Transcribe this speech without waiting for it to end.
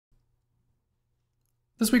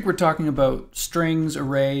This week we're talking about strings,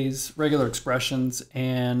 arrays, regular expressions,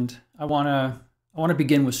 and I want to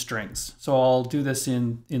begin with strings. So I'll do this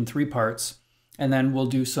in three parts, and then we'll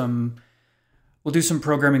do some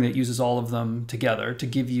programming that uses all of them together to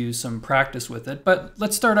give you some practice with it. But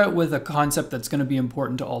let's start out with a concept that's going to be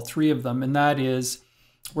important to all three of them, and that is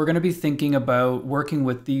we're going to be thinking about working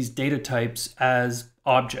with these data types as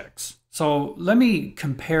objects. So let me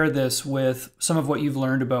compare this with some of what you've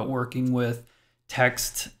learned about working with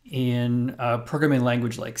text in a programming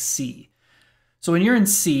language like C. So when you're in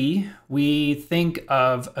C, we think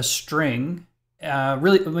of a string.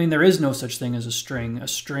 There is no such thing as a string. A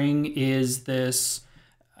string is this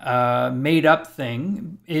made up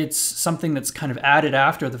thing. It's something that's kind of added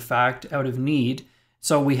after the fact out of need.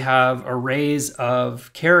 So we have arrays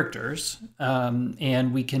of characters,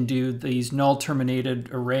 and we can do these null terminated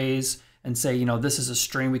arrays and say, you know, this is a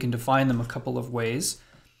string. We can define them a couple of ways.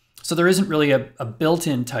 So there isn't really a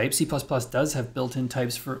built-in type. C++ does have built-in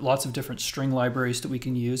types for lots of different string libraries that we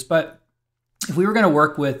can use. But if we were going to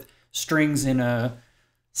work with strings in a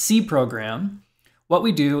C program, what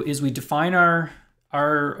we do is we define our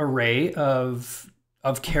array of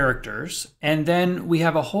characters, and then we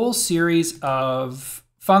have a whole series of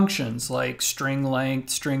functions like string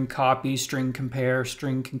length, string copy, string compare,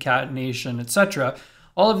 string concatenation, etc.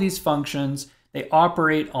 All of these functions, they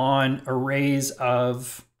operate on arrays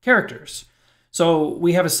of characters. So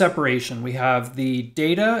we have a separation. We have the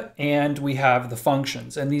data and we have the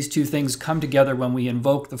functions. And these two things come together when we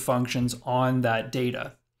invoke the functions on that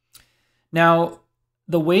data. Now,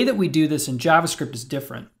 the way that we do this in JavaScript is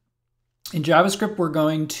different. In JavaScript, we're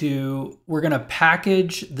going to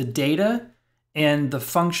package the data and the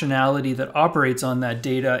functionality that operates on that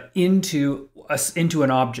data into an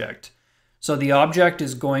object. So the object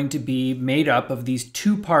is going to be made up of these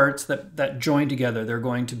two parts that join together. They're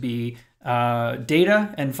going to be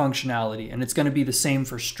data and functionality. And it's going to be the same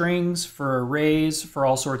for strings, for arrays, for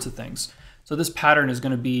all sorts of things. So this pattern is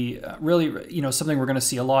going to be really, something we're going to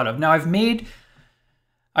see a lot of. Now I've made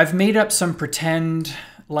up some pretend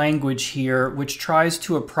language here, which tries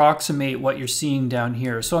to approximate what you're seeing down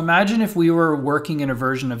here. So imagine if we were working in a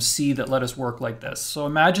version of C that let us work like this. So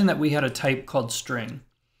imagine that we had a type called string.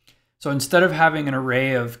 So instead of having an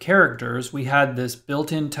array of characters, we had this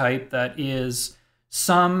built-in type that is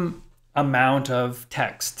some amount of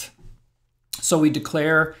text. So we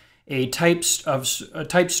declare a type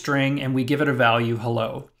string and we give it a value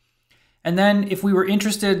hello. And then if we were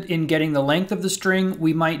interested in getting the length of the string,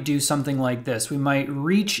 we might do something like this. We might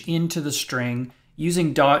reach into the string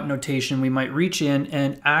using dot notation. We might reach in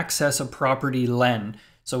and access a property len.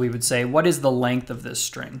 So we would say, what is the length of this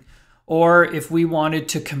string? Or if we wanted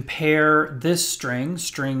to compare this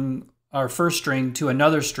string, our first string, to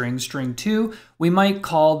another string, string 2, we might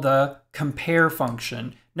call the compare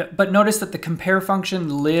function. But notice that the compare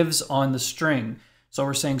function lives on the string. So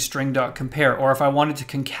we're saying string.compare. Or if I wanted to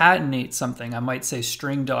concatenate something, I might say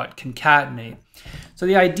string.concatenate. So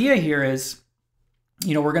the idea here is,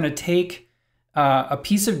 we're going to take a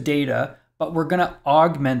piece of data, but we're going to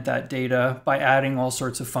augment that data by adding all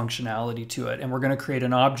sorts of functionality to it. And we're going to create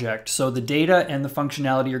an object. So the data and the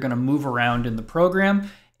functionality are going to move around in the program.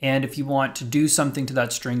 And if you want to do something to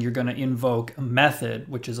that string, you're going to invoke a method,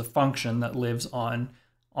 which is a function that lives on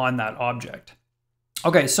that object.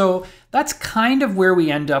 Okay, so that's kind of where we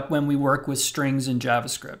end up when we work with strings in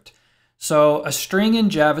JavaScript. So a string in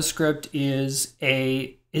JavaScript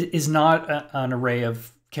is not an array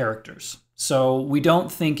of characters. So we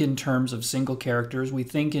don't think in terms of single characters, we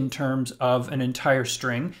think in terms of an entire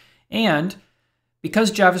string. And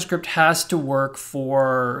because JavaScript has to work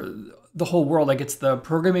for the whole world, like it's the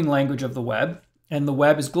programming language of the web, and the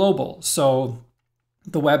web is global. So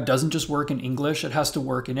the web doesn't just work in English, it has to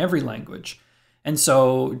work in every language. And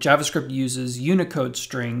so JavaScript uses Unicode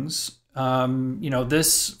strings.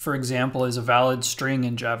 This, for example, is a valid string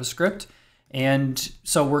in JavaScript. And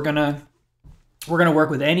so we're gonna work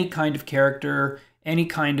with any kind of character, any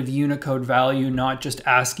kind of Unicode value, not just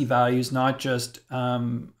ASCII values, not just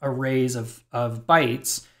arrays of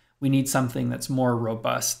bytes. We need something that's more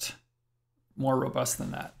robust than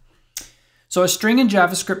that. So a string in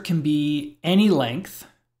JavaScript can be any length.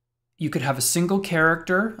 You could have a single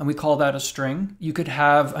character, and we call that a string. You could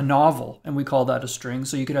have a novel, and we call that a string.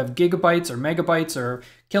 So you could have gigabytes or megabytes or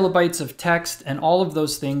kilobytes of text, and all of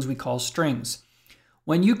those things we call strings.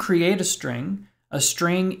 When you create a string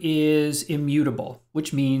is immutable,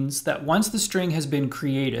 which means that once the string has been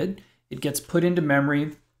created, it gets put into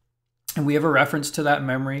memory, and we have a reference to that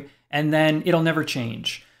memory, and then it'll never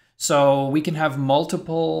change. So we can have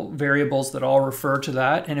multiple variables that all refer to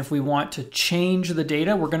that. And if we want to change the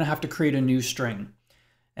data, we're going to have to create a new string.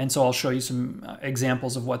 And so I'll show you some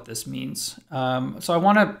examples of what this means. So I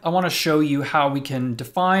want to show you how we can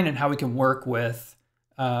define and how we can work with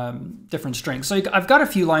different strings. So I've got a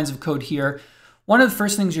few lines of code here. One of the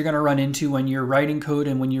first things you're going to run into when you're writing code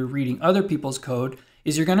and when you're reading other people's code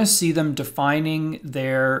is you're going to see them defining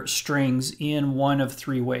their strings in one of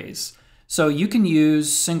three ways. So you can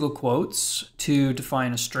use single quotes to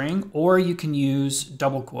define a string, or you can use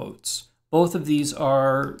double quotes. Both of these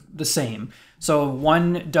are the same. So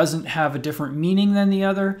one doesn't have a different meaning than the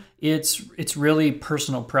other. It's really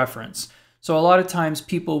personal preference. So a lot of times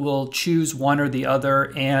people will choose one or the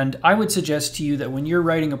other, and I would suggest to you that when you're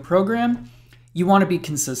writing a program, you want to be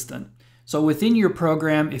consistent. So within your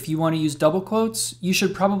program, if you want to use double quotes, you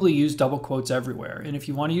should probably use double quotes everywhere. And if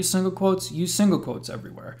you want to use single quotes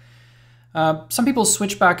everywhere. Some people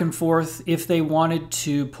switch back and forth if they wanted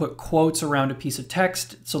to put quotes around a piece of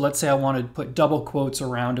text. So let's say I wanted to put double quotes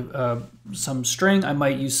around some string. I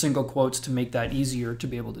might use single quotes to make that easier to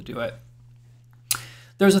be able to do it.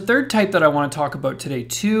 There's a third type that I want to talk about today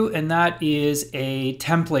too, and that is a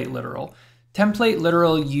template literal. Template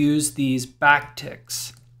literal use these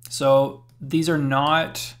backticks. So these are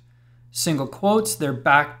not single quotes, they're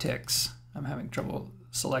backticks. I'm having trouble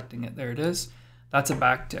selecting it. There it is. That's a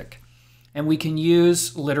backtick. And we can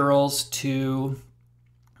use literals to,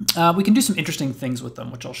 we can do some interesting things with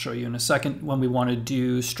them, which I'll show you in a second when we want to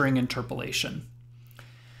do string interpolation.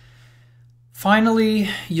 Finally,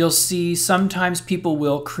 you'll see sometimes people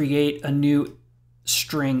will create a new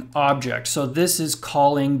string object. So this is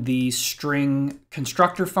calling the string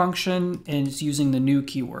constructor function, and it's using the new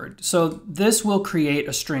keyword. So this will create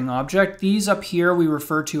a string object. These up here we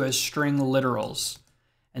refer to as string literals.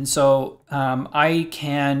 And so I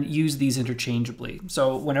can use these interchangeably.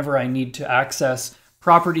 So whenever I need to access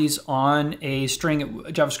properties on a string,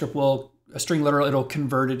 JavaScript will, a string literal, it'll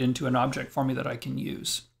convert it into an object for me that I can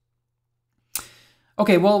use.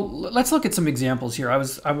 Okay, well, let's look at some examples here.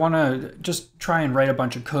 I want to just try and write a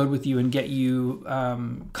bunch of code with you and get you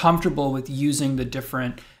comfortable with using the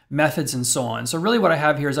different methods and so on. So really what I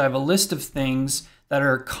have here is I have a list of things that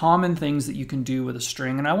are common things that you can do with a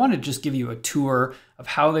string, and I want to just give you a tour of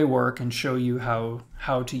how they work and show you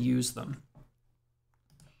how to use them.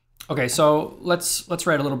 Okay, so let's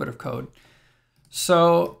write a little bit of code.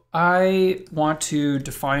 So I want to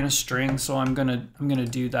define a string, so I'm gonna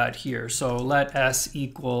do that here. So let s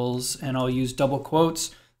equals, and I'll use double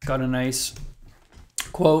quotes. Got a nice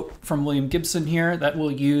quote from William Gibson here that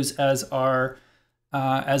we'll use as our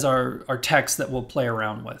text that we'll play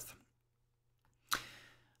around with.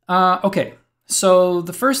 Okay, so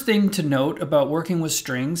the first thing to note about working with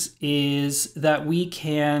strings is that we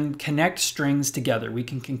can connect strings together. We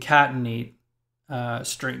can concatenate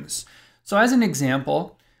strings. So as an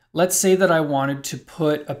example, let's say that I wanted to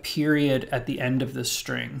put a period at the end of this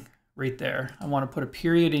string right there. I want to put a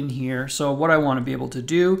period in here. So what I want to be able to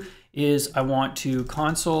do is I want to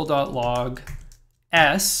console.log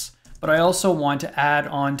s, but I also want to add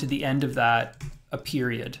on to the end of that a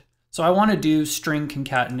period. So I want to do string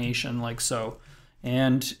concatenation like so.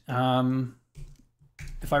 And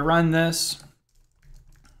if I run this,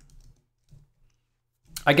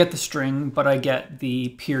 I get the string, but I get the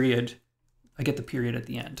period. I get the period at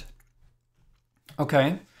the end.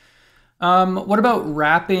 Okay. What about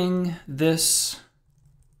wrapping this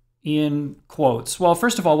in quotes? Well,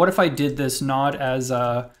 first of all, what if I did this not as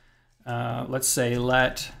a, let's say,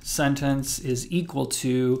 let sentence is equal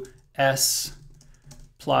to s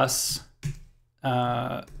plus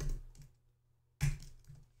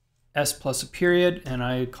s plus a period, and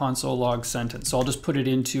I console log sentence. So I'll just put it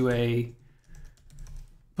into a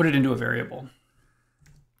variable.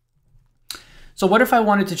 So what if I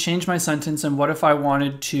wanted to change my sentence, and what if I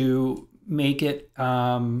wanted to make it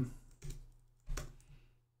a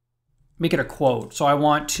quote? So I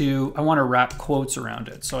want to wrap quotes around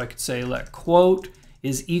it. So I could say let quote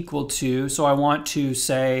is equal to. So I want to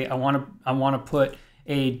say I want to put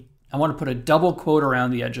a double quote around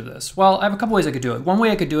the edge of this. Well, I have a couple ways I could do it. One way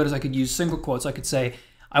I could do it is I could use single quotes. I could say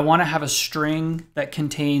I want to have a string that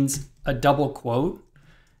contains a double quote,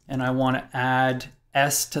 and I want to add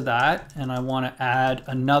s to that, and I want to add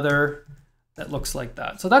another that looks like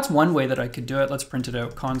that. So that's one way that I could do it. Let's print it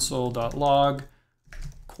out, console.log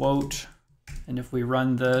quote, and if we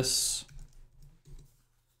run this,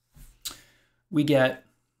 we get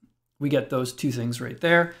those two things right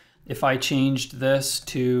there. If I changed this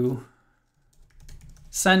to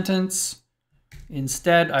sentence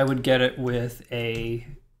instead, I would get it with a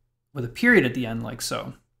period at the end like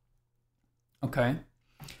so. Okay.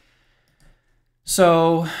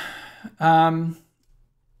 So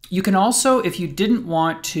You can also, if you didn't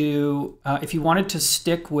want to, if you wanted to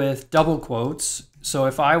stick with double quotes, so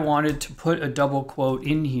if I wanted to put a double quote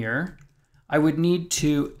in here, I would need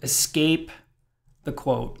to escape the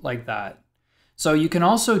quote like that. So you can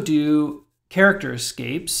also do character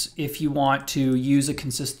escapes if you want to use a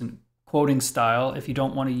consistent quoting style. If you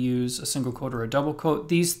don't want to use a single quote or a double quote,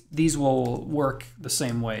 these will work the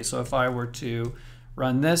same way. So if I were to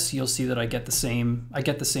run this, you'll see that I get the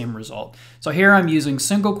same result. So here I'm using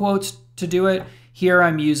single quotes to do it. Here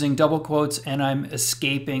I'm using double quotes, and I'm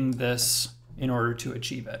escaping this in order to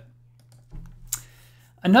achieve it.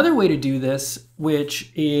 Another way to do this,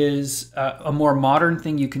 which is a more modern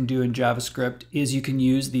thing you can do in JavaScript, is you can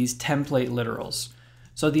use these template literals.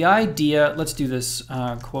 So the idea, let's do this,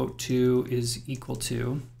 quote 2 is equal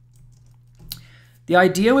to. The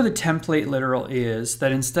idea with a template literal is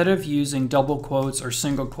that instead of using double quotes or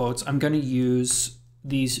single quotes, I'm going to use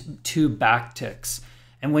these 2 backticks.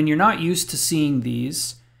 And when you're not used to seeing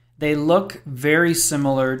these, they look very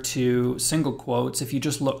similar to single quotes if you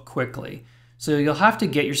just look quickly. So you'll have to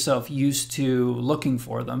get yourself used to looking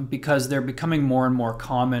for them, because they're becoming more and more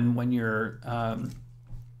common when you're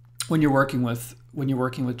working with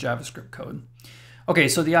JavaScript code. Okay,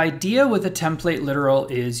 so the idea with a template literal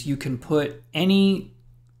is you can put any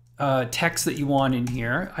text that you want in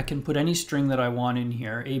here. I can put any string that I want in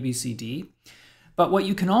here, A, B, C, D. But what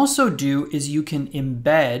you can also do is you can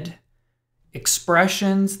embed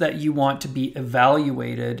expressions that you want to be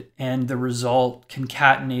evaluated and the result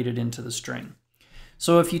concatenated into the string.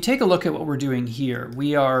 So if you take a look at what we're doing here,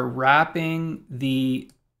 we are wrapping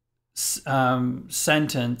the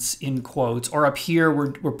sentence in quotes, or up here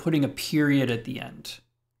we're putting a period at the end.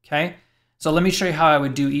 Okay, so let me show you how I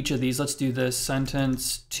would do each of these. Let's do this.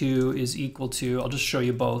 Sentence 2 is equal to, I'll just show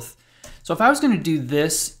you both. So if I was going to do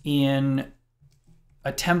this in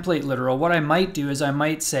a template literal, what I might do is I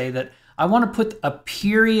might say that I want to put a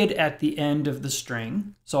period at the end of the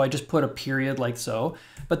string. So I just put a period like so,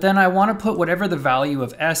 but then I want to put whatever the value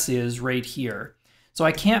of s is right here. So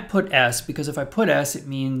I can't put s, because if I put s, it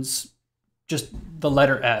means just the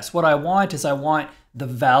letter s. What I want is I want the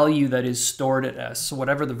value that is stored at s, so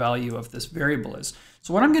whatever the value of this variable is.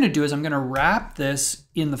 So what I'm going to do is I'm going to wrap this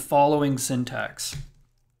in the following syntax.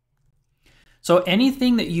 So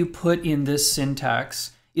anything that you put in this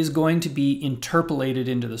syntax is going to be interpolated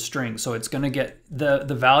into the string. So it's going to get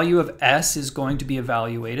the value of s is going to be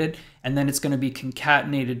evaluated, and then it's going to be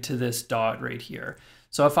concatenated to this dot right here.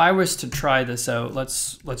 So if I was to try this out,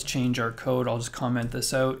 let's change our code. I'll just comment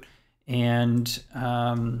this out, and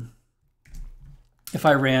if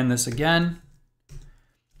I ran this again,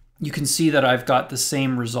 you can see that I've got the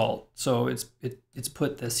same result. So it's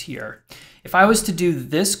put this here. If I was to do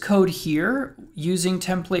this code here using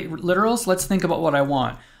template literals, let's think about what I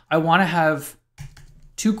want. I want to have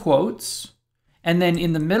 2 quotes, and then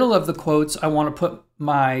in the middle of the quotes, I want to put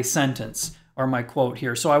my sentence or my quote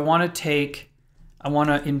here. So I want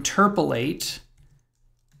to interpolate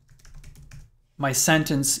my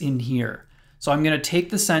sentence in here. So I'm going to take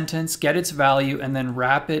the sentence, get its value, and then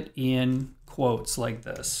wrap it in quotes like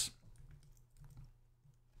this.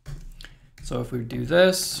 So if we do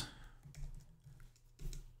this,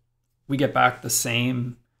 we get back the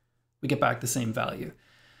same value.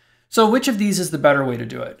 So which of these is the better way to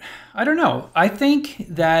do it? I don't know. I think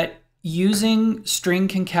that using string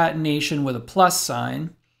concatenation with a plus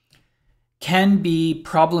sign can be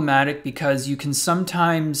problematic, because you can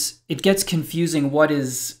sometimes, it gets confusing what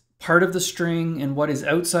is part of the string and what is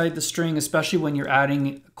outside the string, especially when you're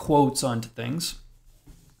adding quotes onto things.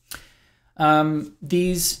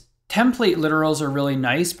 These template literals are really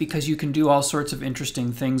nice because you can do all sorts of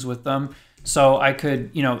interesting things with them. So I could,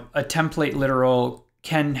 a template literal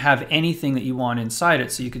can have anything that you want inside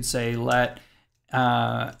it. So you could say let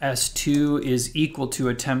s2 is equal to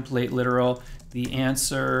a template literal. The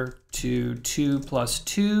answer to 2 plus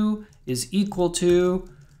 2 is equal to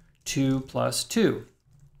 2 plus 2.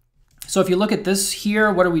 So if you look at this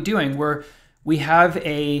here, what are we doing? We have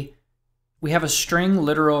a string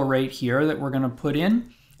literal right here that we're going to put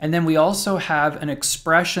in, and then we also have an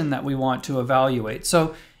expression that we want to evaluate.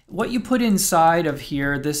 So what you put inside of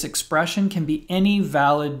here, this expression can be any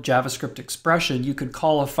valid JavaScript expression. You could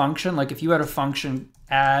call a function, like if you had a function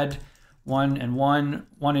add 1 and 1,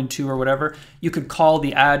 1 and 2 or whatever, you could call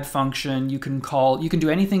the add function. You can do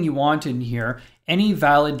anything you want in here. Any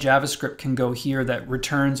valid JavaScript can go here that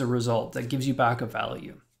returns a result, that gives you back a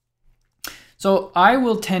value. So I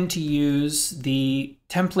will tend to use the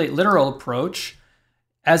template literal approach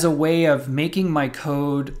as a way of making my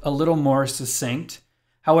code a little more succinct.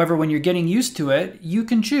 However, when you're getting used to it, you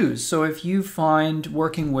can choose. So if you find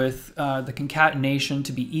working with the concatenation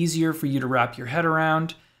to be easier for you to wrap your head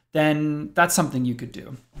around, then that's something you could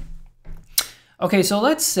do. Okay, so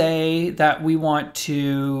let's say that we want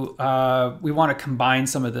to combine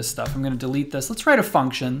some of this stuff. I'm going to delete this. Let's write a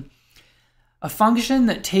function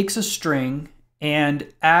that takes a string and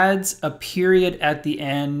adds a period at the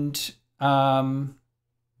end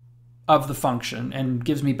of the function and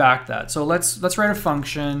gives me back that. So let's write a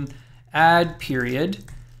function, add period,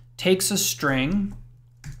 takes a string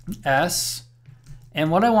s, and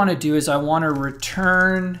what I want to do is I want to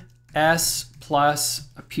return s plus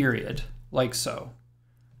a period, like so.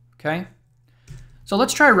 Okay, so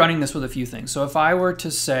let's try running this with a few things. So if I were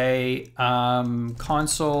to say console.log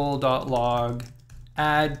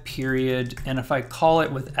add period, and if I call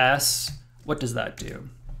it with s, what does that do?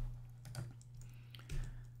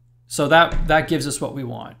 So that gives us what we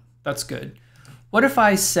want. That's good. What if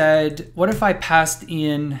I passed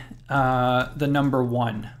in the number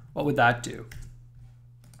 1? What would that do?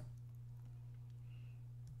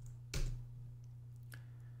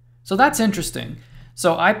 So that's interesting.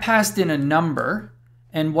 So I passed in a number,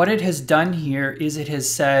 and what it has done here is it has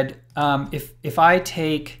said, if I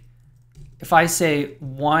say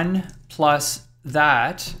 1 plus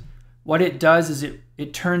that, what it does is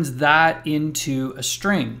it turns that into a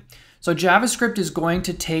string. So JavaScript is going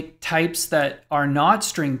to take types that are not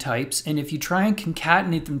string types, and if you try and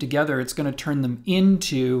concatenate them together, it's going to turn it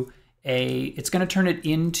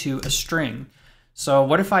into a string. So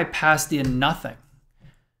what if I passed in nothing?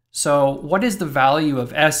 So what is the value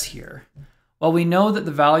of s here? Well, we know that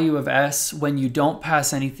the value of s when you don't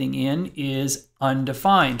pass anything in is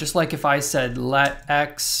undefined. Just like if I said let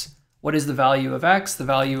x, what is the value of x? The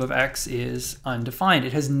value of x is undefined.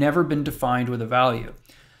 It has never been defined with a value.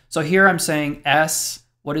 So here I'm saying s,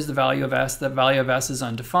 what is the value of s? The value of s is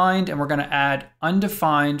undefined, and we're going to add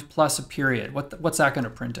undefined plus a period. What's that going to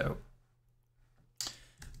print out?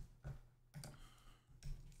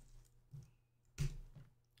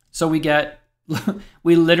 So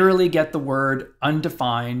we literally get the word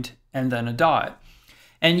undefined and then a dot.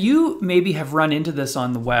 And you maybe have run into this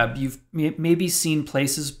on the web. You've maybe seen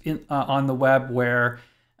places on the web where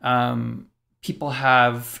people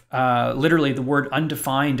have literally the word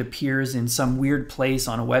undefined appears in some weird place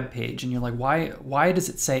on a web page, and you're like, why does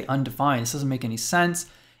it say undefined? This doesn't make any sense.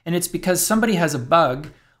 And it's because somebody has a bug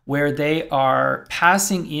where they are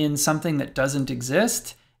passing in something that doesn't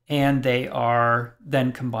exist, and they are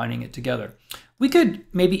then combining it together. We could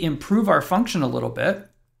maybe improve our function a little bit.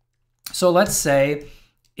 So let's say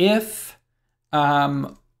if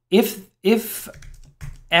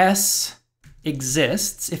s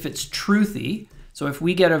exists, if it's truthy, so if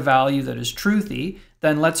we get a value that is truthy,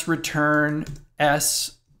 then let's return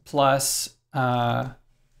s plus the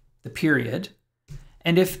period.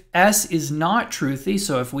 And if s is not truthy,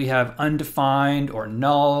 so if we have undefined or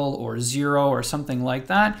null or 0 or something like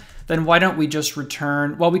that, then why don't we just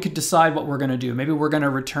return, well, we could decide what we're going to do. Maybe we're going to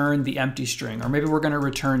return the empty string, or maybe we're going to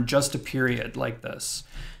return just a period like this.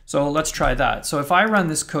 So let's try that. So if I run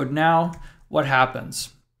this code now, what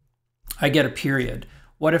happens? I get a period.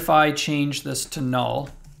 What if I change this to null?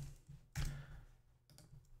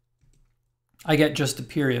 I get just a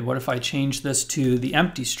period. What if I change this to the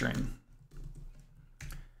empty string?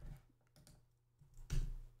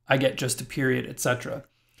 I get just a period, etc.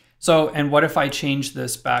 So, and what if I change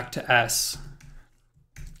this back to s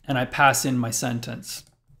and I pass in my sentence?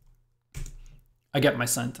 I get my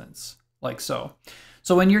sentence, like so.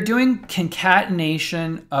 So when you're doing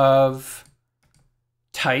concatenation of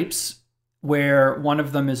types where one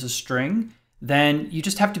of them is a string, then you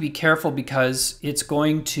just have to be careful because it's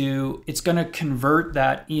going to convert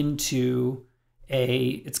that into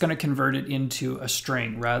it's going to convert it into a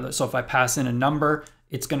string rather. So if I pass in a number,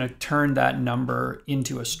 it's going to turn that number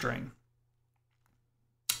into a string.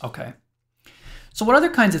 Okay. So what other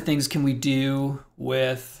kinds of things can we do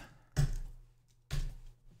with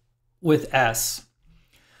s?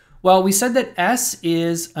 Well, we said that s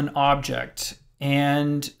is an object.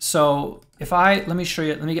 And so if let me show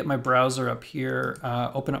you, let me get my browser up here,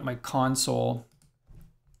 open up my console.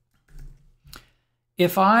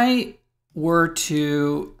 If I were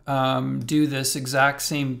to do this exact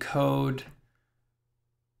same code,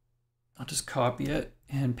 I'll just copy it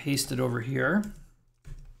and paste it over here.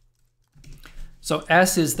 So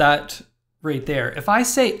s is that right there. If I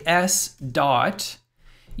say s dot,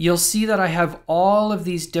 you'll see that I have all of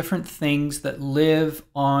these different things that live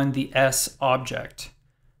on the s object.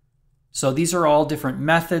 So these are all different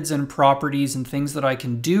methods and properties and things that I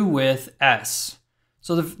can do with s.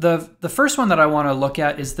 So the first one that I want to look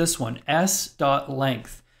at is this one,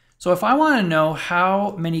 s.length. So if I want to know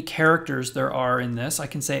how many characters there are in this, I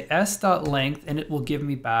can say s.length and it will give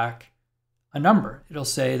me back a number. It'll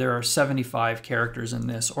say there are 75 characters in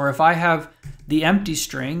this. Or if I have the empty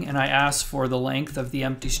string and I ask for the length of the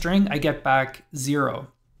empty string, I get back 0.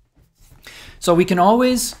 So we can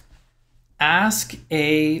always ask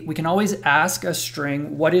a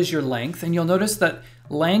string, what is your length? And you'll notice that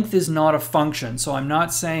length is not a function. So I'm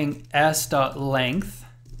not saying s.length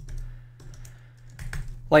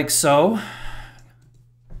like so,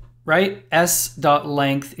 right?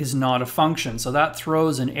 s.length is not a function. So that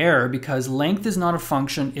throws an error because length is not a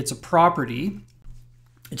function, it's a property.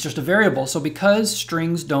 It's just a variable. So because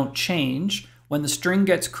strings don't change, when the string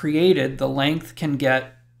gets created, the length can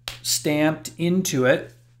get stamped into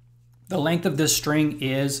it. The length of this string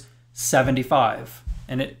is 75,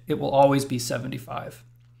 and it will always be 75,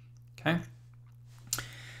 okay?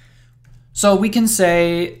 So we can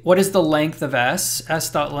say, what is the length of s?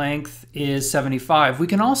 s.length is 75. We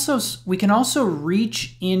can also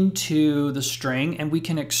reach into the string and we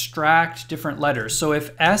can extract different letters. So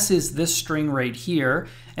if s is this string right here,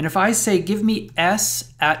 and if I say, give me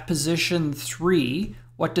s at position 3,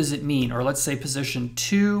 what does it mean? Or let's say position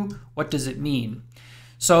 2, what does it mean?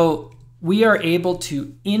 So we are able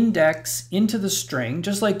to index into the string,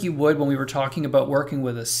 just like you would when we were talking about working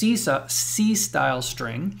with a C-style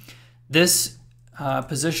string. This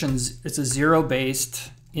positions, it's a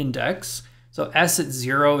 0-based index. So s at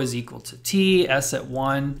 0 is equal to t, s at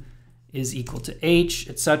 1 is equal to h,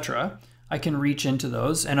 etc. I can reach into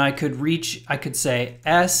those, and I could say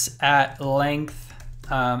s at length,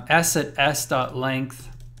 s at s.length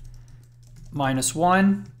minus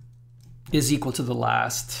 1 is equal to the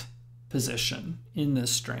last position in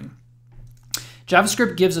this string.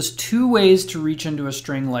 JavaScript gives us two ways to reach into a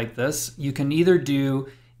string like this. You can either do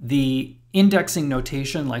the indexing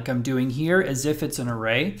notation like I'm doing here as if it's an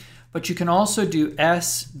array, but you can also do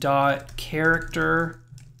s.character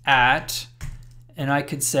at, and I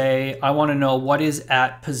could say I want to know what is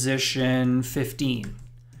at position 15.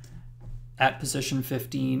 At position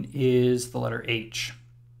 15 is the letter H.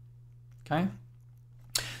 Okay?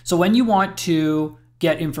 So when you want to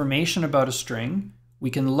get information about a string, we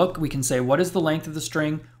can say what is the length of the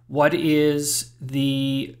string, what is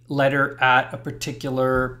the letter at a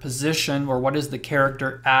particular position, or what is the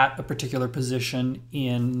character at a particular position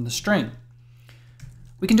in the string.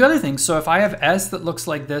 We can do other things. So if I have s that looks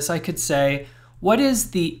like this, I could say, what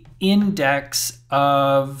is the index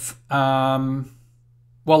of, well,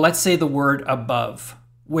 let's say the word above.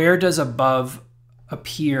 Where does above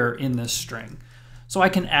appear in this string? So I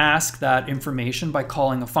can ask that information by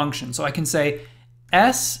calling a function. So I can say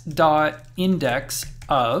s.index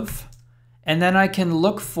of, and then I can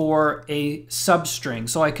look for a substring.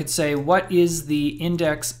 So I could say, what is the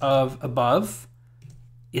index of above?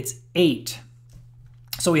 It's 8.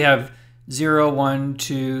 So we have 0, 1,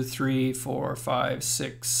 2, 3, 4, 5,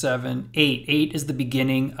 6, 7, 8. 8 is the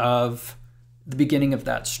beginning of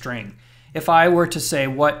that string. If I were to say,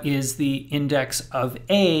 what is the index of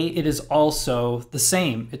A, it is also the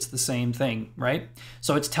same. It's the same thing, right?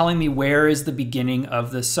 So it's telling me where is the beginning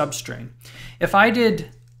of the substring. If I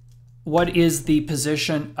did, what is the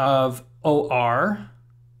position of OR?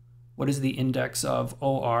 What is the index of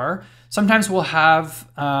OR? Sometimes we'll have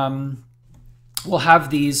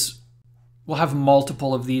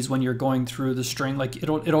multiple of these when you're going through the string. Like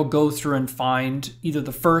it'll go through and find either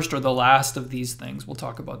the first or the last of these things. We'll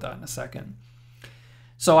talk about that in a second.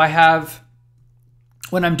 So I have,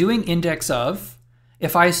 when I'm doing index of,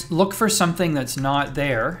 if I look for something that's not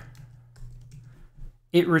there,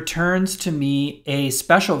 it returns to me a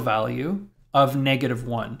special value of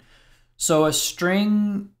 -1. So a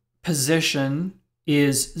string position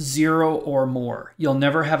is 0 or more. You'll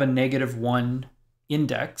never have a -1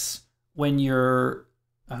 index when you're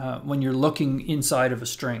looking inside of a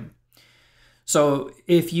string. So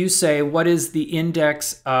if you say, what is the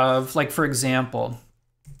index of, like for example,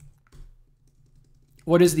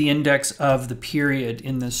 what is the index of the period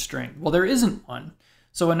in this string? Well, there isn't one.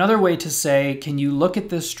 So another way to say, can you look at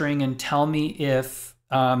this string and tell me if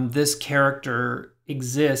this character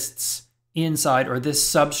exists inside, or this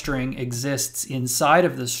substring exists inside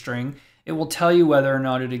of this string, it will tell you whether or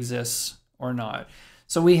not it exists or not.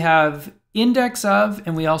 So we have index of,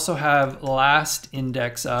 and we also have last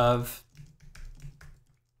index of.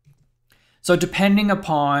 So depending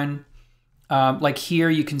upon, like here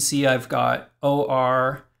you can see I've got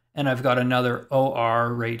OR and I've got another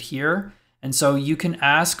OR right here. And so you can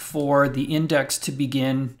ask for the index to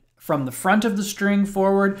begin from the front of the string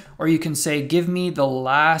forward, or you can say, give me the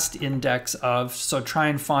last index of, so try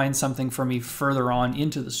and find something for me further on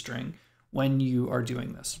into the string when you are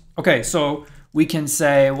doing this. Okay, so we can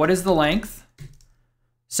say, what is the length?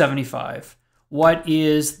 75. What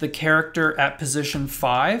is the character at position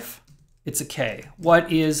 5? It's a K.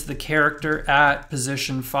 What is the character at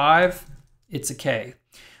position 5? It's a K.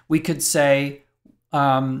 We could say,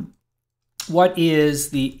 what is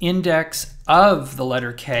the index of the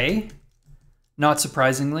letter K? Not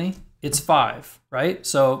surprisingly, it's 5, right?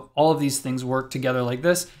 So all of these things work together like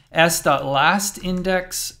this. S.last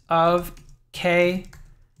index of K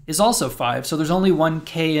is also 5. So there's only one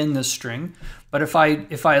K in this string. But if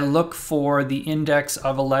I look for the index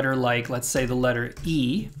of a letter like, let's say the letter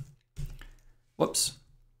E, whoops.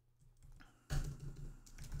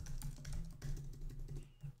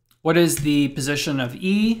 What is the position of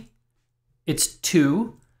E? It's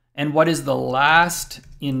 2. And what is the last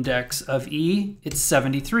index of E? It's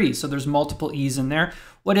 73. So there's multiple E's in there.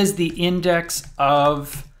 What is the index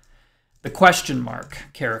of the question mark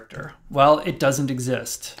character? Well, it doesn't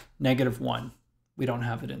exist. -1. We don't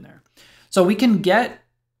have it in there. So we can get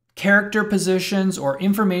character positions or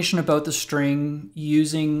information about the string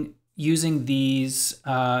using these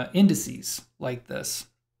indices like this,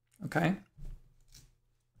 okay?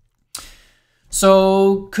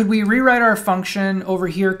 So could we rewrite our function over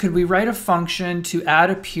here? Could we write a function to add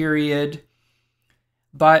a period,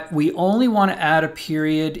 but we only want to add a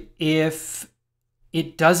period if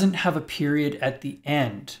it doesn't have a period at the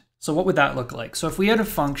end? So what would that look like? So if we had a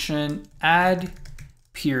function add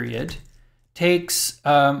period, takes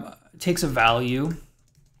a value,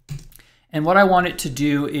 and what I want it to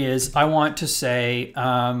do is I want to say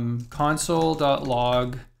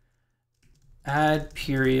console.log add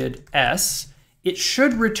period s. It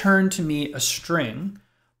should return to me a string,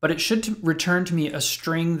 but it should return to me a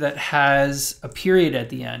string that has a period at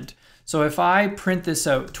the end. So if I print this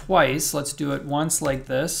out twice, let's do it once like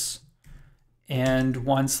this and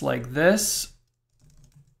once like this.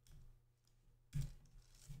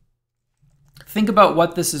 Think about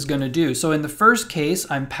what this is going to do. So in the first case,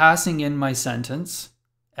 I'm passing in my sentence,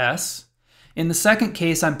 S. In the second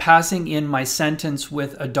case, I'm passing in my sentence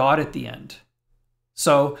with a dot at the end.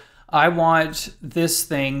 So I want this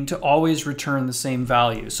thing to always return the same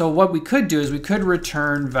value. So what we could do is we could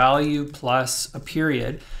return value plus a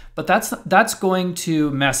period, but that's going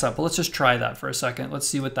to mess up. Let's just try that for a second. Let's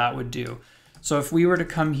see what that would do. So if we were to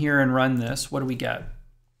come here and run this, what do we get?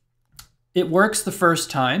 It works the first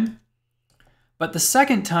time. But the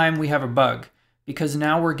second time we have a bug because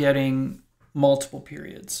now we're getting multiple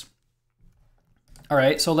periods. All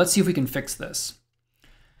right, so let's see if we can fix this.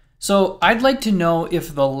 So I'd like to know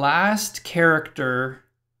if the last character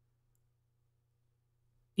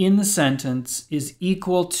in the sentence is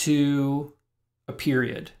equal to a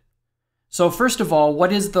period. So first of all,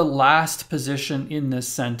 what is the last position in this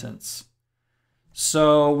sentence?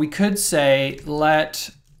 So we could say let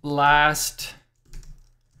last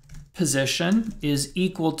position is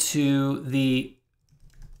equal to the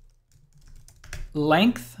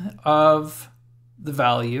length of the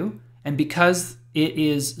value, and because it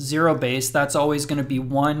is 0 base, that's always going to be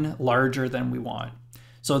 1 larger than we want.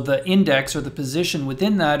 So the index or the position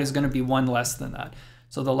within that is going to be 1 less than that.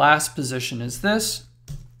 So the last position is this.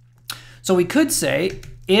 So we could say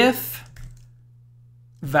if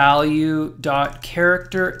value dot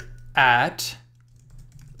character at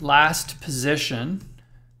last position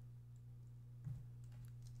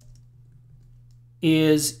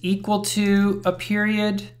is equal to a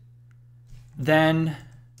period, then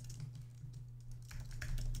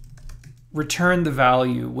return the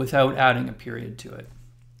value without adding a period to it.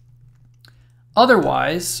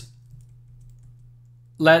 Otherwise,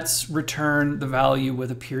 let's return the value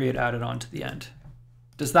with a period added on to the end.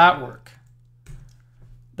 Does that work?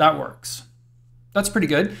 That works. That's pretty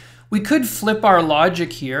good. We could flip our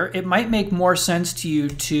logic here. It might make more sense to you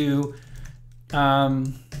to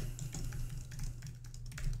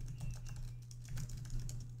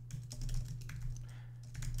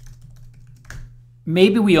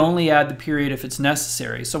maybe we only add the period if it's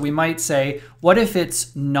necessary. So we might say, what if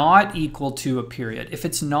it's not equal to a period? If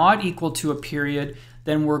it's not equal to a period,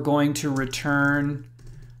 then we're going to return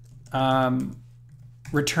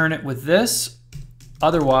it with this.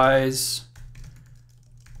 Otherwise,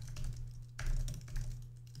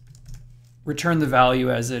 return the value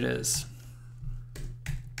as it is.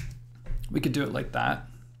 We could do it like that.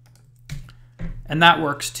 And that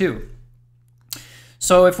works too.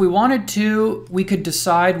 So if we wanted to, we could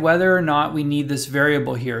decide whether or not we need this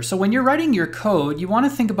variable here. So when you're writing your code, you want to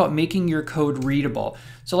think about making your code readable.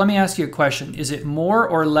 So let me ask you a question. Is it more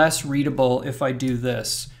or less readable if I do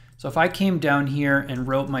this? So if I came down here and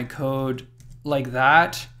wrote my code like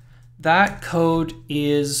that, that code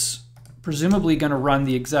is presumably going to run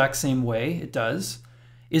the exact same way. It does.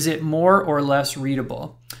 Is it more or less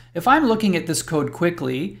readable? If I'm looking at this code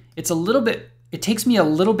quickly, it takes me a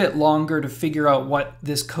little bit longer to figure out what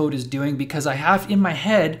this code is doing because in my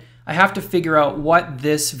head, I have to figure out what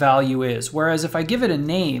this value is. Whereas if I give it a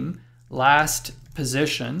name, last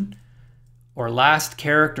position or last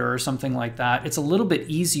character or something like that, it's a little bit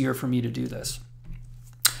easier for me to do this.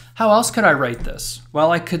 How else could I write this?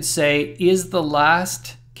 Well, I could say, is the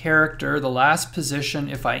last character, the last position,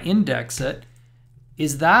 if I index it,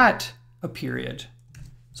 is that a period?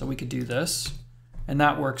 So we could do this, and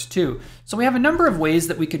that works too. So we have a number of ways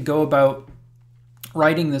that we could go about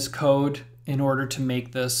writing this code in order to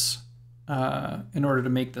make this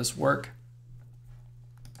work.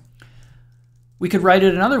 We could write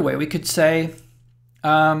it another way. We could say,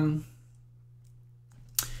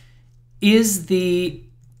 is the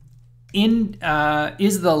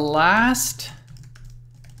last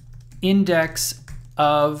index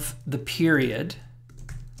of the period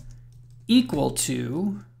equal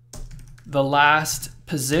to the last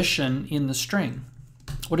position in the string?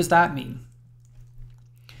 What does that mean?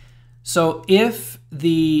 So if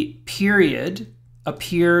the period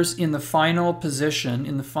appears in the final position,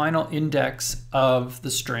 in the final index of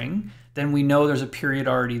the string, then we know there's a period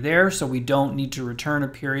already there, so we don't need to return a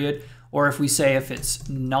period. Or if we say if it's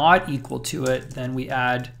not equal to it, then we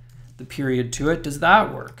add the period to it. Does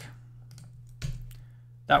that work?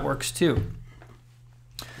 That works too.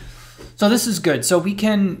 So this is good. So we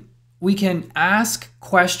can ask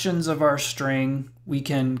questions of our string. We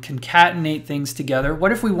can concatenate things together.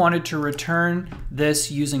 What if we wanted to return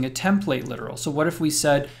this using a template literal? So what if we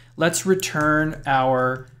said, let's return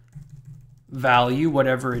our value,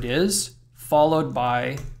 whatever it is, followed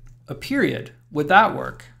by a period? Would that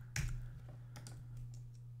work?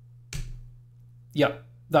 Yep,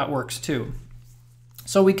 that works too.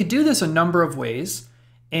 So we could do this a number of ways,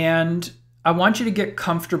 and I want you to get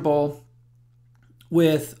comfortable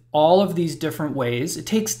with all of these different ways. It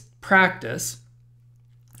takes practice.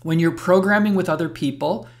 When you're programming with other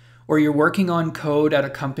people, or you're working on code at a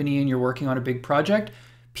company and you're working on a big project,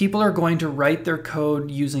 people are going to write their code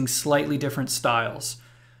using slightly different styles.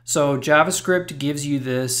 So JavaScript gives you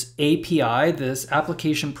this API, this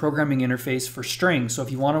application programming interface for strings. So if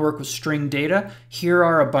you want to work with string data, here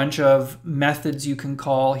are a bunch of methods you can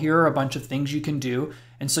call. Here are a bunch of things you can do.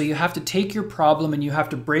 And so you have to take your problem and you have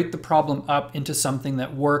to break the problem up into something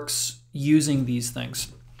that works using these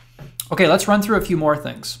things. Okay, let's run through a few more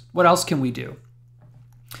things. What else can we do?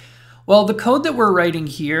 Well, the code that we're writing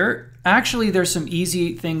here, actually there's some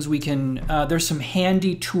easy things we can, there's some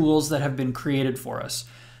handy tools that have been created for us.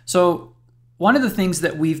 So one of the things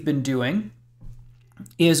that we've been doing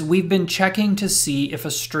is we've been checking to see if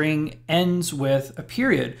a string ends with a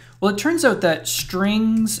period. Well, it turns out that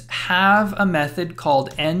strings have a method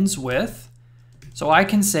called ends with. So I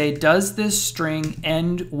can say, does this string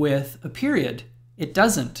end with a period? It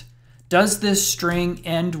doesn't. Does this string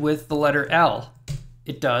end with the letter L?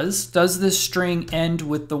 It does. Does this string end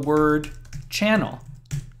with the word channel?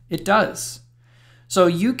 It does. So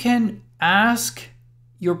you can ask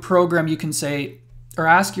your program, you can say, or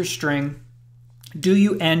ask your string, do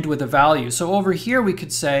you end with a value? So over here we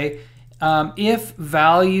could say, if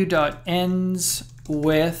value.ends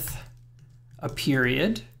with a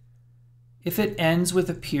period, if it ends with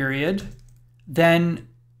a period, then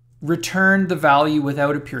return the value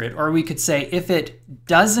without a period. Or we could say, if it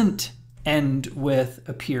doesn't end with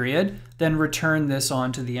a period, then return this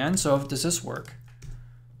on to the end. So does this work?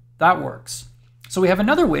 That works. So we have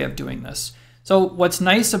another way of doing this. So what's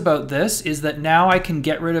nice about this is that now I can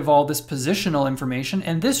get rid of all this positional information,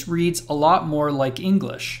 and this reads a lot more like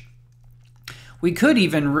English. We could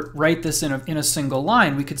even write this in a single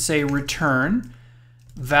line. We could say return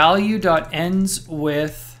value.ends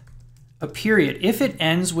with a period. If it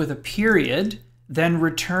ends with a period, then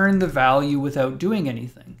return the value without doing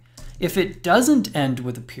anything. If it doesn't end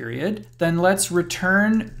with a period, then let's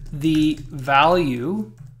return the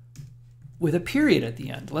value with a period at the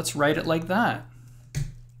end. Let's write it like that.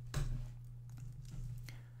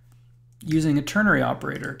 Using a ternary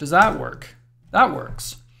operator. Does that work? That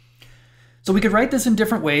works. So we could write this in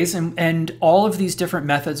different ways, and all of these different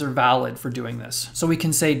methods are valid for doing this. So we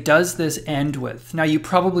can say, does this end with? Now you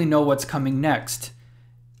probably know what's coming next.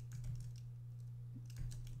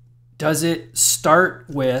 Does it start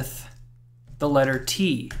with the letter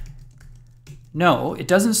T? No, it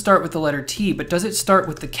doesn't start with the letter T, but does it start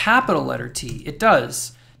with the capital letter T? It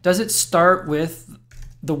does. Does it start with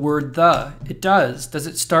the word the? It does. Does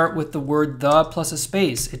it start with the word the plus a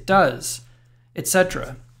space? It does,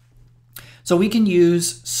 etc. So we can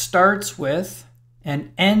use starts with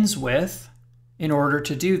and ends with in order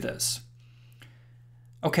to do this.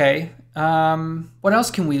 Okay, what else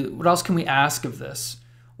can we ask of this?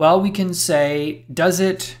 Well, we can say, does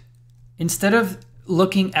it, instead of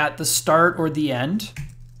looking at the start or the end,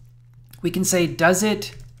 we can say, does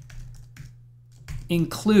it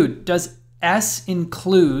include, does S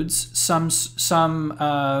includes some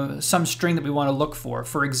string that we want to look for?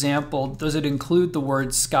 For example, does it include the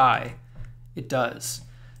word sky? It does.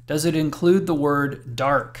 Does it include the word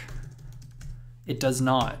dark? It does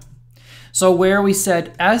not. So where we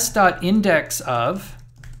said s.index of,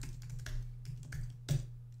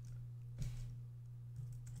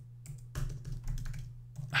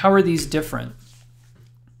 how are these different?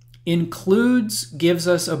 Includes gives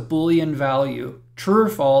us a Boolean value. True or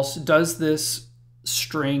false, does this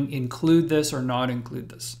string include this or not include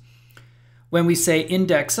this? When we say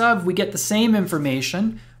index of, we get the same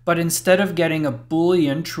information, but instead of getting a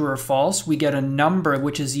Boolean, true or false, we get a number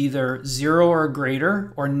which is either 0 or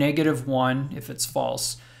greater or -1 if it's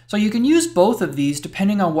false. So you can use both of these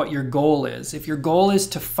depending on what your goal is. If your goal is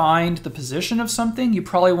to find the position of something, you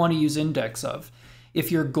probably want to use index of.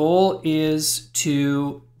 If your goal is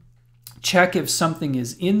to check if something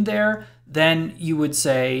is in there, then you would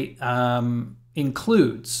say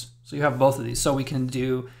includes. So you have both of these. So we can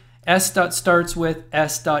do s.starts with,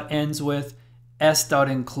 s.ends with,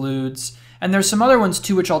 s.includes. And there's some other ones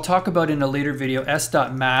too, which I'll talk about in a later video,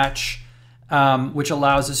 s.match, which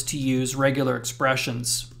allows us to use regular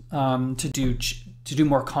expressions to do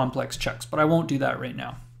more complex checks, but I won't do that right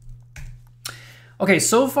now. Okay,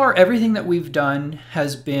 so far everything that we've done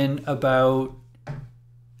has been about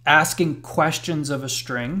asking questions of a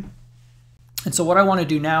string. And so what I want to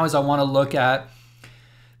do now is I want to look at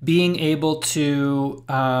being able to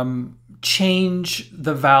change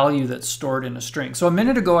the value that's stored in a string. So a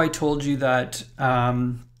minute ago I told you that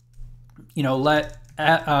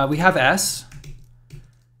we have s.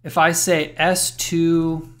 If I say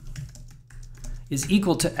s2 is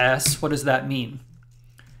equal to s, what does that mean?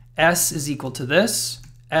 S is equal to this,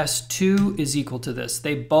 S2 is equal to this.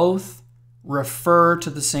 They both refer to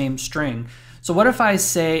the same string. So what if I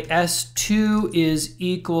say S2 is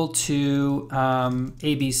equal to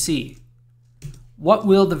ABC? What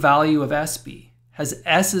will the value of S be? Has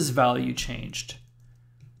S's value changed?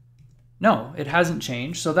 No, it hasn't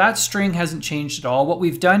changed. So that string hasn't changed at all. What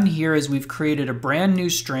we've done here is we've created a brand new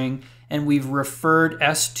string and we've referred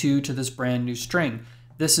S2 to this brand new string.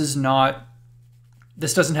 This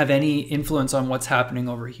doesn't have any influence on what's happening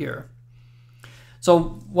over here.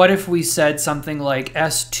 So what if we said something like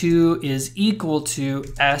S2 is equal to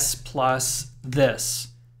S plus this?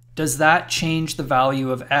 Does that change the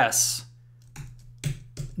value of S?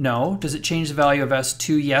 No. Does it change the value of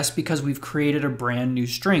S2? Yes, because we've created a brand new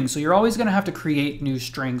string. So you're always going to have to create new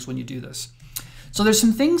strings when you do this. So there's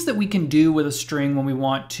some things that we can do with a string when we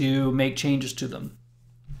want to make changes to them.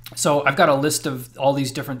 So I've got a list of all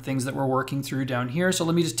these different things that we're working through down here. So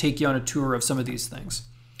let me just take you on a tour of some of these things.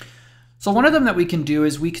 So one of them that we can do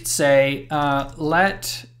is we could say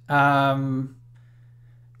let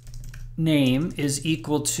name is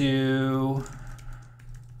equal to,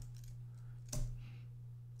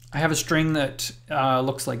 I have a string that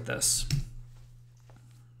looks like this.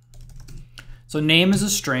 So name is a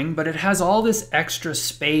string, but it has all this extra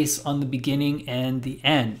space on the beginning and the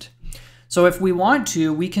end. So if we want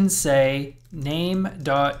to, we can say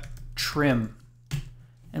name.trim.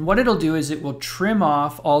 And what it'll do is it will trim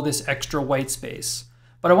off all this extra white space.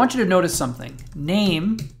 But I want you to notice something.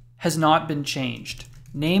 Name has not been changed.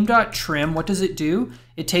 Name.trim, what does it do?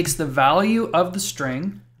 It takes the value of the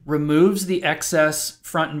string, removes the excess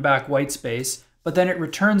front and back white space, but then it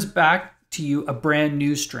returns back to you a brand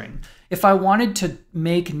new string. If I wanted to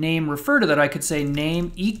make name refer to that, I could say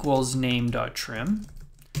name equals name.trim.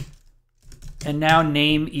 And now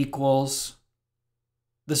name equals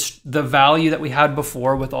the value that we had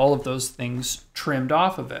before with all of those things trimmed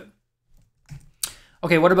off of it.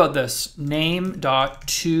 Okay, what about this?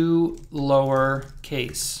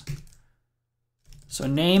 Name.toLowerCase. So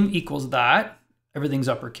name equals that. Everything's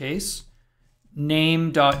uppercase.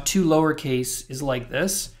 Name.toLowerCase is like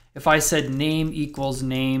this. If I said name equals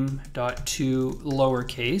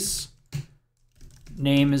name.toLowerCase,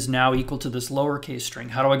 name is now equal to this lowercase string.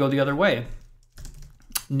 How do I go the other way?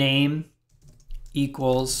 Name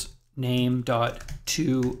equals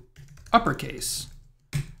name.toUppercase.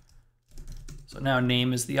 So now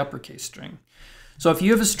name is the uppercase string. So if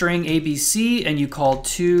you have a string ABC and you call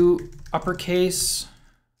to uppercase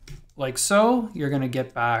like so, you're going to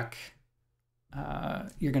get back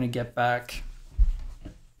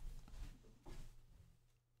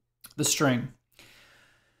the string.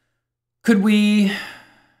 Could we,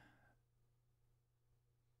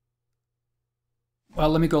 well,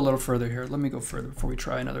 let me go a little further here. Let me go further before we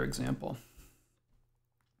try another example.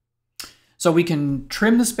 So we can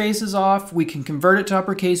trim the spaces off, we can convert it to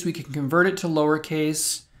uppercase, we can convert it to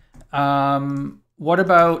lowercase. What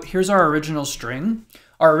about, here's our original string.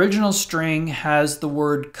 Our original string has the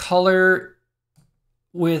word color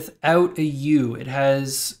without a U. It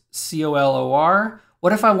has C-O-L-O-R.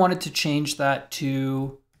 What if I wanted to change that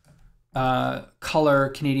to color,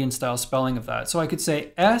 Canadian style spelling of that? So I could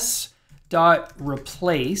say s.replace.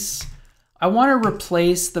 I want to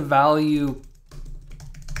replace the value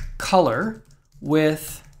color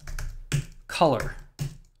with color.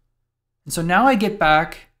 And so now I get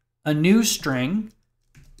back a new string.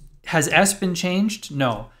 Has S been changed?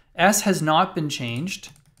 No. S has not been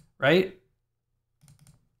changed, right?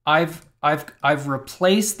 I've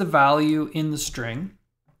replaced the value in the string,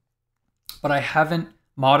 but I haven't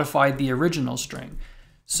modified the original string.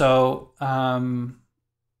 So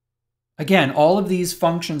again, all of these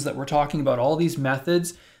functions that we're talking about, all these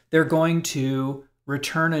methods, they're going to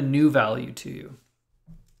return a new value to you.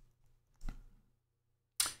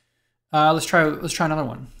 Let's try another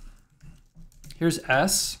one. Here's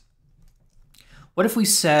S. What if we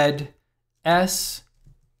said S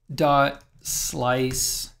dot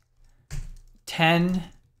slice 10,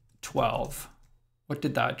 12? What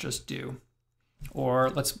did that just do? Or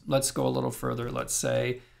let's go a little further. Let's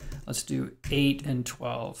do 8 and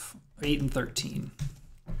 12, 8 and 13.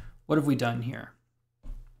 What have we done here?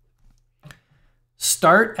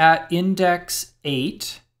 Start at index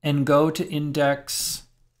 8 and go to index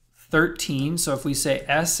 13. So if we say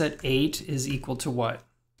S at 8 is equal to what?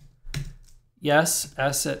 Yes,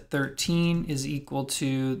 S at 13 is equal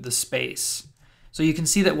to the space. So you can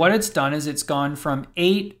see that what it's done is it's gone from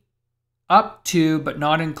 8 up to, but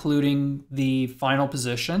not including the final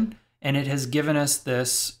position, and it has given us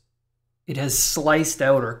this, it has sliced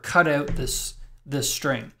out or cut out this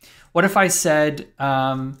string. What if I said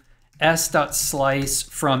s.slice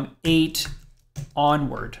from 8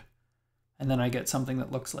 onward? And then I get something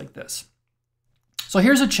that looks like this. So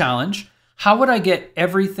here's a challenge. How would I get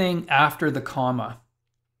everything after the comma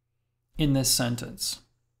in this sentence?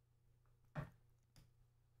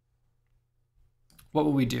 What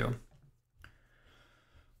will we do?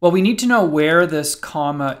 Well, we need to know where this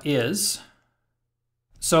comma is.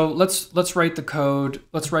 So let's write the code.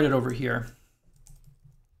 Let's write it over here.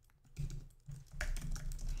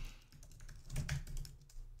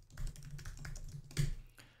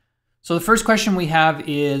 So the first question we have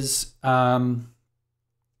is,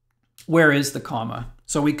 where is the comma?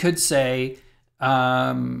 So we could say,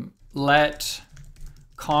 let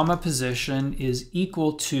comma position is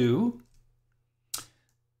equal to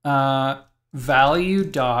value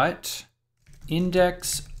dot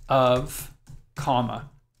index of comma,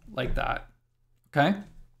 like that, okay?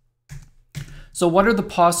 So what are the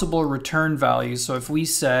possible return values? So if we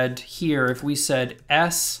said here, if we said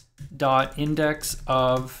s dot index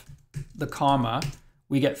of the comma,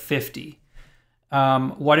 we get 50.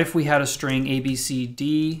 What if we had a string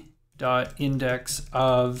abcd dot index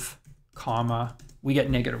of comma, we get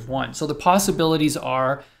 -1. So the possibilities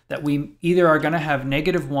are that we either are going to have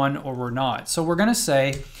 -1 or we're not. So we're going to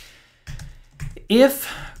say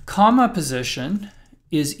if comma position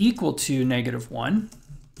is equal to -1,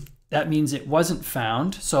 that means it wasn't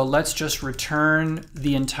found. So let's just return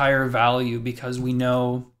the entire value because we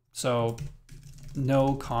know, so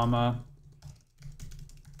no comma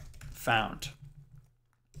found.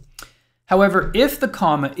 However, if the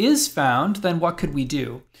comma is found, then what could we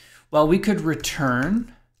do? Well, we could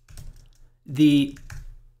return the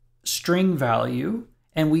string value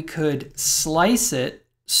and we could slice it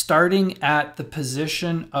starting at the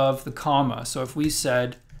position of the comma. So if we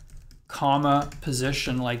said comma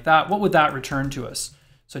position like that, what would that return to us?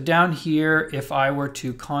 So down here, if I were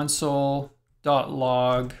to console.log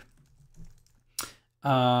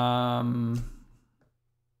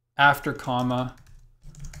after comma,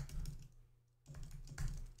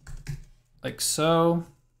 like so,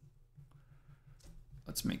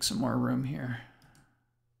 let's make some more room here.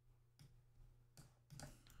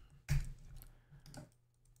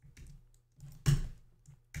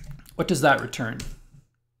 What does that return?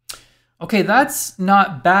 Okay, that's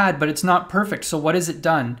not bad, but it's not perfect. So what has it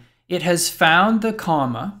done? It has found the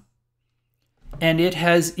comma, and it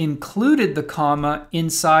has included the comma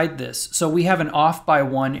inside this. So we have an off by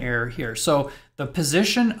 1 error here. So the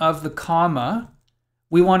position of the comma,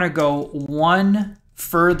 we want to go 1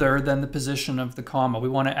 further than the position of the comma. We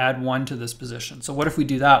want to add 1 to this position. So what if we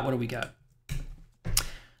do that? What do we get?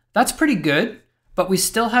 That's pretty good, but we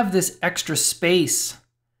still have this extra space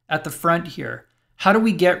at the front here. How do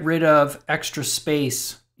we get rid of extra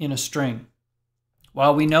space in a string?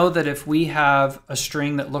 Well, we know that if we have a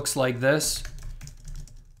string that looks like this,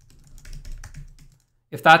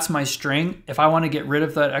 if that's my string, if I want to get rid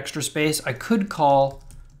of that extra space, I could call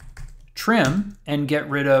trim and get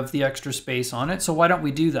rid of the extra space on it. So why don't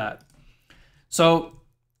we do that? So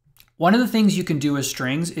one of the things you can do with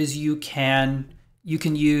strings is you can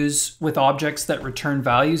use with objects that return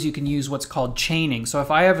values, you can use what's called chaining. So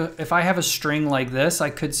if I have a string like this, I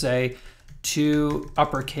could say to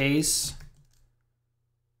uppercase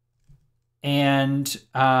and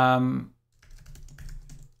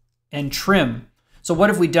trim. So what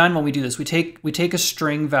have we done when we do this? We take a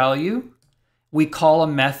string value, we call a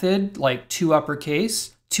method like to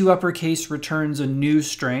uppercase returns a new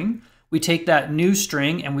string. We take that new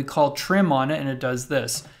string and we call trim on it and it does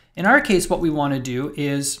this. In our case, what we want to do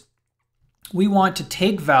is we want to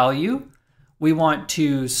take value, we want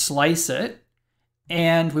to slice it,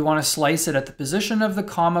 and we want to slice it at the position of the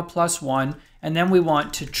comma plus 1, and then we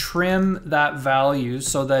want to trim that value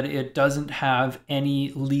so that it doesn't have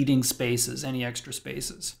any leading spaces, any extra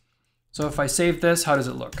spaces. So if I save this, how does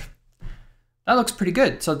it look? That looks pretty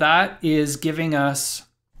good. So that is giving us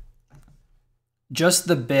just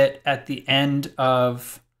the bit at the end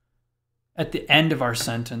of our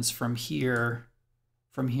sentence from here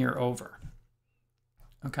over.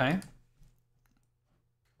 Okay.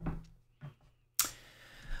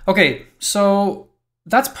 Okay, so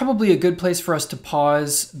that's probably a good place for us to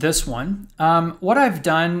pause this one. What I've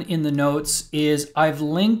done in the notes is I've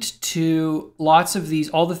linked to lots of these,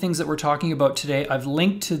 all the things that we're talking about today. I've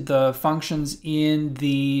linked to the functions in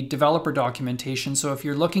the developer documentation. So if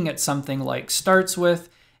you're looking at something like starts with,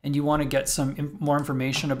 and you want to get some more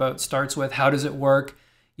information about starts with, how does it work,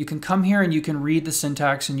 you can come here and you can read the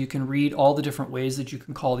syntax and you can read all the different ways that you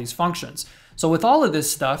can call these functions. So with all of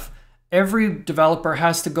this stuff, every developer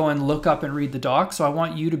has to go and look up and read the docs. So I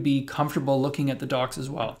want you to be comfortable looking at the docs as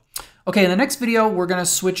well. Okay, in the next video, we're going to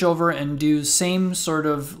switch over and do same sort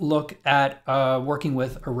of look at working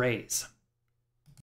with arrays.